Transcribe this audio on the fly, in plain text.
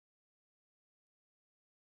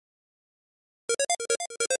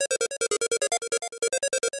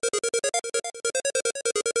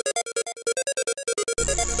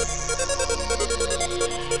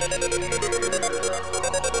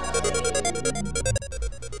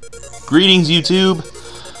Greetings, YouTube.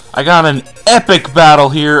 I got an epic battle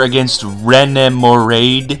here against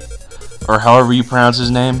Rehnemoraid, or however you pronounce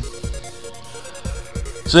his name.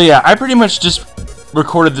 So yeah, I pretty much just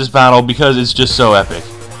recorded this battle because it's just so epic.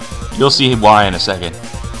 You'll see why in a second.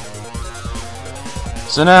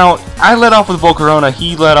 So now, I led off with Volcarona,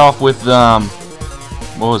 he led off with,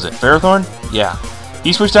 what was it, Ferrothorn? Yeah.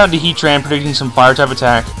 He switched out into Heatran, predicting some fire type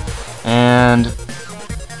attack, and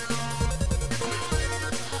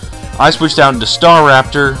I switched out into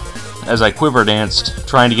Staraptor as I quiver danced,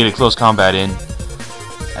 trying to get a close combat in.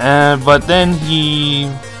 But then he...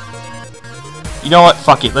 You know what?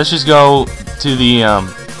 Fuck it. Let's just go to the...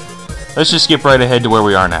 let's just skip right ahead to where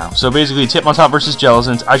we are now. So basically, Hitmontop versus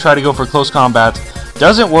Jellicent. I try to go for close combat.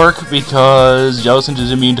 Doesn't work because Jellicent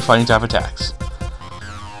is immune to fighting type attacks.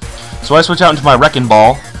 So I switch out into my Wrecking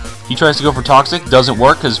Ball. He tries to go for Toxic. Doesn't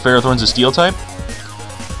work because Ferrothorn's a Steel type.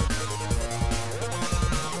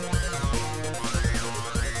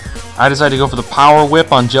 I decide to go for the Power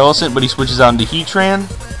Whip on Jellicent, but he switches out into Heatran.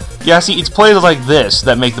 Yeah, see, it's plays like this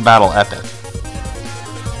that make the battle epic.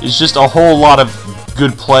 It's just a whole lot of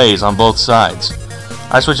good plays on both sides.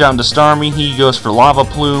 I switch out into Starmie, he goes for Lava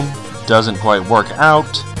Plume. Doesn't quite work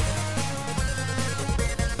out.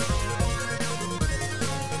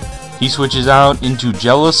 He switches out into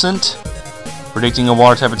Jellicent, predicting a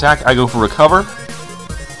water type attack. I go for Recover.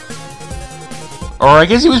 Or I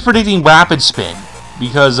guess he was predicting Rapid Spin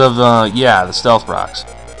because of the Stealth Rocks.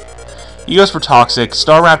 He goes for Toxic.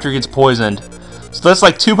 Staraptor gets poisoned. So that's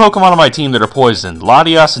like two Pokemon on my team that are poisoned.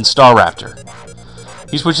 Latias and Staraptor.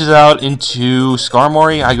 He switches out into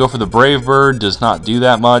Skarmory. I go for the Brave Bird. Does not do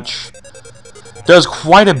that much. Does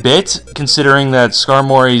quite a bit, considering that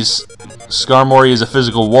Skarmory is a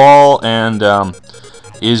physical wall and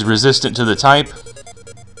is resistant to the type.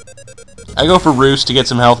 I go for Roost to get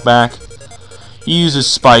some health back. He uses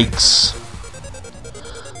Spikes.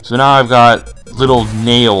 So now I've got little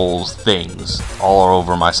nails things all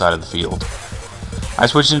over my side of the field. I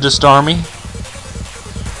switch into Starmie.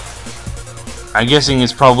 I'm guessing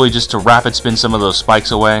it's probably just to rapid spin some of those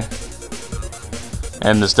spikes away.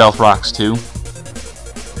 And the Stealth Rocks too.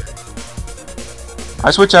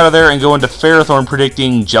 I switch out of there and go into Ferrothorn,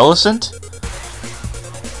 predicting Jellicent.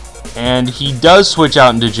 And he does switch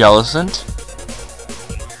out into Jellicent,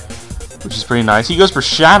 which is pretty nice. He goes for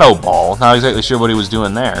Shadow Ball. Not exactly sure what he was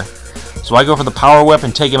doing there. So I go for the Power Whip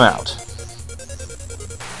and take him out.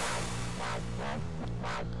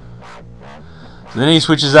 Then he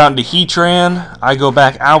switches out into Heatran. I go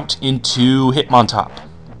back out into Hitmontop.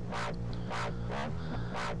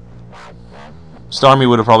 Starmie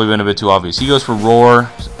would have probably been a bit too obvious. He goes for Roar.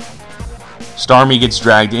 Starmie gets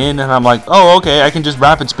dragged in, and I'm like, oh, okay, I can just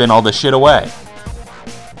Rapid Spin all this shit away.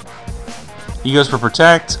 He goes for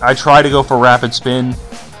Protect. I try to go for Rapid Spin.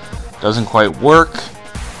 Doesn't quite work,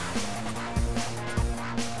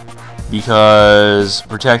 because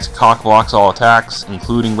Protect cock blocks all attacks,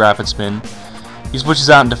 including Rapid Spin. He switches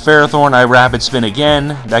out into Ferrothorn. I Rapid Spin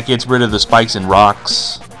again. That gets rid of the spikes and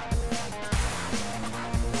rocks.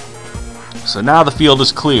 So now the field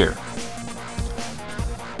is clear,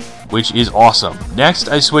 which is awesome. Next,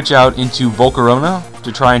 I switch out into Volcarona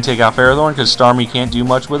to try and take out Ferrothorn because Starmie can't do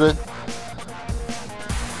much with it.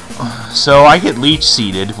 So I get Leech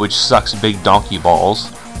Seeded, which sucks big donkey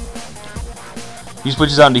balls. He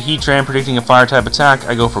switches out into Heatran, predicting a fire type attack.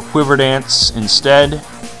 I go for Quiver Dance instead.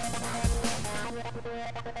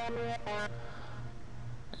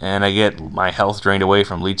 And I get my health drained away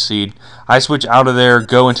from Leech Seed. I switch out of there,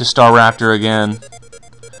 go into Staraptor again.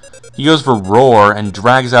 He goes for Roar and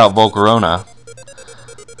drags out Volcarona.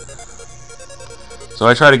 So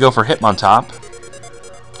I try to go for Hitmontop.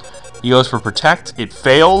 He goes for Protect. It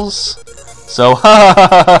fails. So,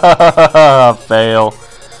 fail.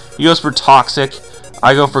 He goes for Toxic.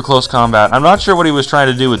 I go for Close Combat. I'm not sure what he was trying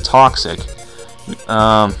to do with Toxic.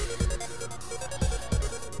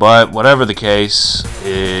 But whatever the case,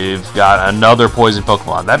 we've got another poison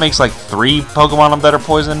Pokemon. That makes like 3 Pokemon that are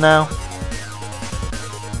poisoned now.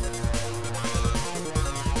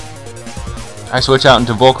 I switch out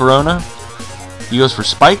into Volcarona. He goes for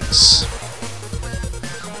Spikes.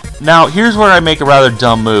 Now, here's where I make a rather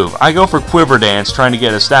dumb move. I go for Quiver Dance, trying to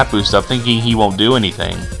get a stat boost up, thinking he won't do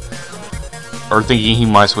anything. Or thinking he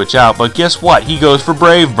might switch out. But guess what? He goes for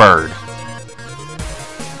Brave Bird.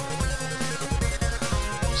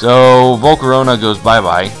 So, Volcarona goes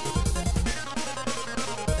bye-bye.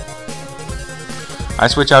 I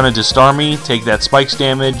switch out into Starmie, take that Spikes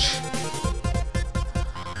damage.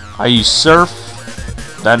 I use Surf.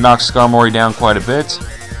 That knocks Skarmory down quite a bit.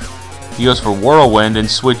 He goes for Whirlwind and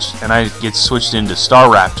I get switched into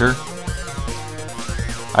Staraptor.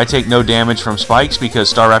 I take no damage from spikes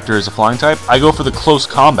because Staraptor is a flying type. I go for the close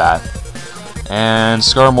combat, and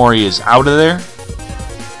Skarmory is out of there.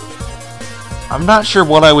 I'm not sure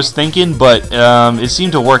what I was thinking, but it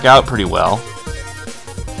seemed to work out pretty well.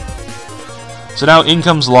 So now in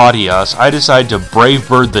comes Latias. I decide to Brave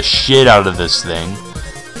Bird the shit out of this thing,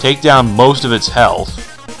 take down most of its health,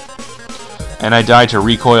 and I die to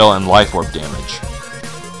recoil and life orb damage.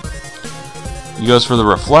 He goes for the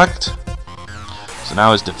Reflect. So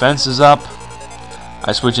now his defense is up.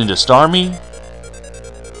 I switch into Starmie.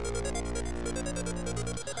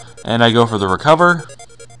 And I go for the Recover.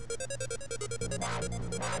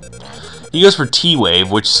 He goes for T-Wave,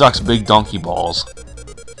 which sucks big donkey balls.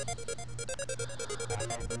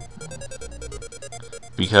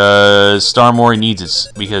 Because Starmie needs its...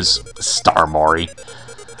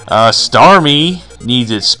 Starmie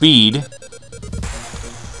needs its speed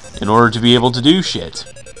in order to be able to do shit.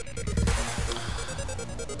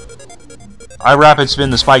 I Rapid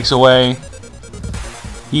Spin the spikes away.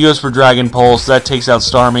 He goes for Dragon Pulse. That takes out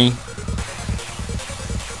Starmie.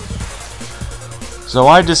 So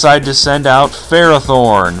I decide to send out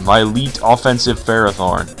Ferrothorn, my elite offensive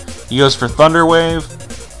Ferrothorn. He goes for Thunder Wave.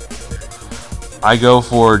 I go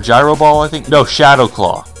for Gyro Ball, I think. No, Shadow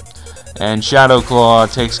Claw. And Shadow Claw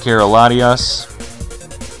takes care of Latias.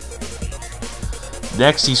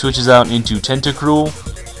 Next, he switches out into Tentacruel.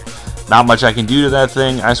 Not much I can do to that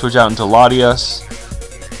thing. I switch out into Latias.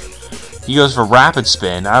 He goes for Rapid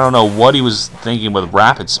Spin. I don't know what he was thinking with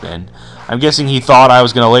Rapid Spin. I'm guessing he thought I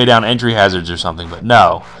was going to lay down entry hazards or something, but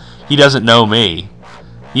no. He doesn't know me.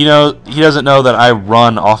 He doesn't know that I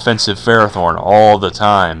run offensive Ferrothorn all the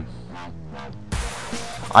time.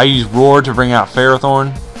 I use Roar to bring out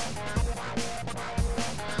Ferrothorn.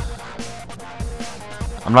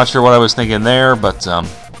 I'm not sure what I was thinking there, but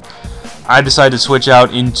I decided to switch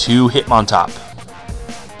out into Hitmontop.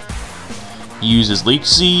 He uses Leech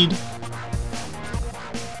Seed.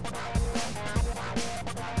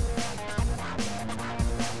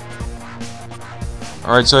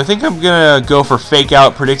 Alright, so I think I'm going to go for Fake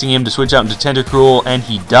Out, predicting him to switch out into Tentacruel, and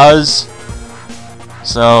he does.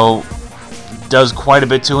 So, it does quite a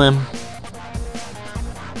bit to him.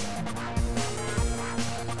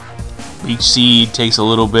 Leech Seed takes a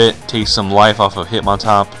little bit, takes some life off of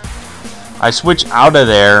Hitmontop. I switch out of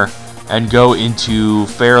there and go into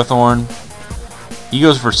Ferrothorn. He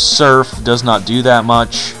goes for Surf, does not do that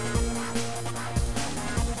much.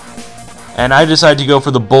 And I decide to go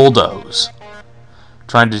for the Bulldoze,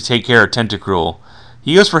 trying to take care of Tentacruel.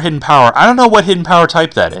 He goes for Hidden Power. I don't know what Hidden Power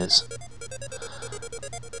type that is,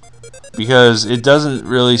 because it doesn't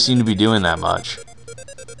really seem to be doing that much.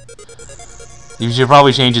 He should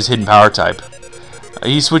probably change his Hidden Power type.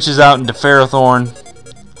 He switches out into Ferrothorn.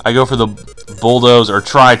 I go for the Bulldoze, or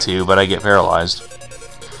try to, but I get paralyzed.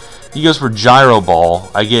 He goes for Gyro Ball.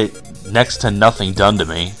 I get next to nothing done to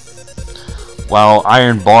me, while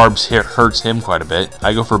Iron Barbs hurts him quite a bit.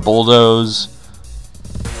 I go for Bulldoze.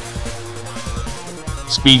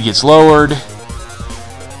 Speed gets lowered.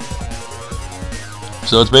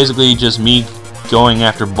 So it's basically just me going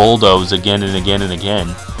after Bulldoze again and again and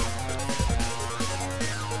again.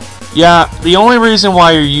 Yeah, the only reason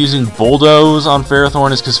why you're using Bulldoze on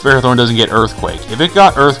Ferrothorn is because Ferrothorn doesn't get Earthquake. If it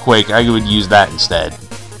got Earthquake, I would use that instead.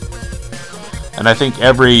 And I think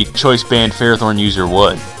every Choice Band Ferrothorn user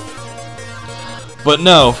would. But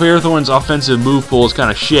no, Ferrothorn's offensive move pool is kind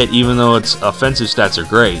of shit, even though its offensive stats are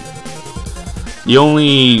great. The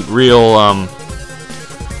only real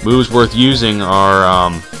moves worth using are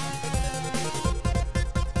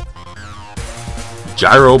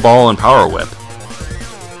Gyro Ball and Power Whip.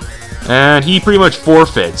 And he pretty much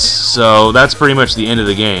forfeits, so that's pretty much the end of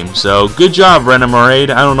the game. So good job, Rehnemoraid.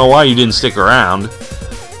 I don't know why you didn't stick around,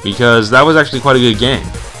 because that was actually quite a good game.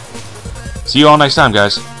 See you all next time,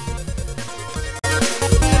 guys.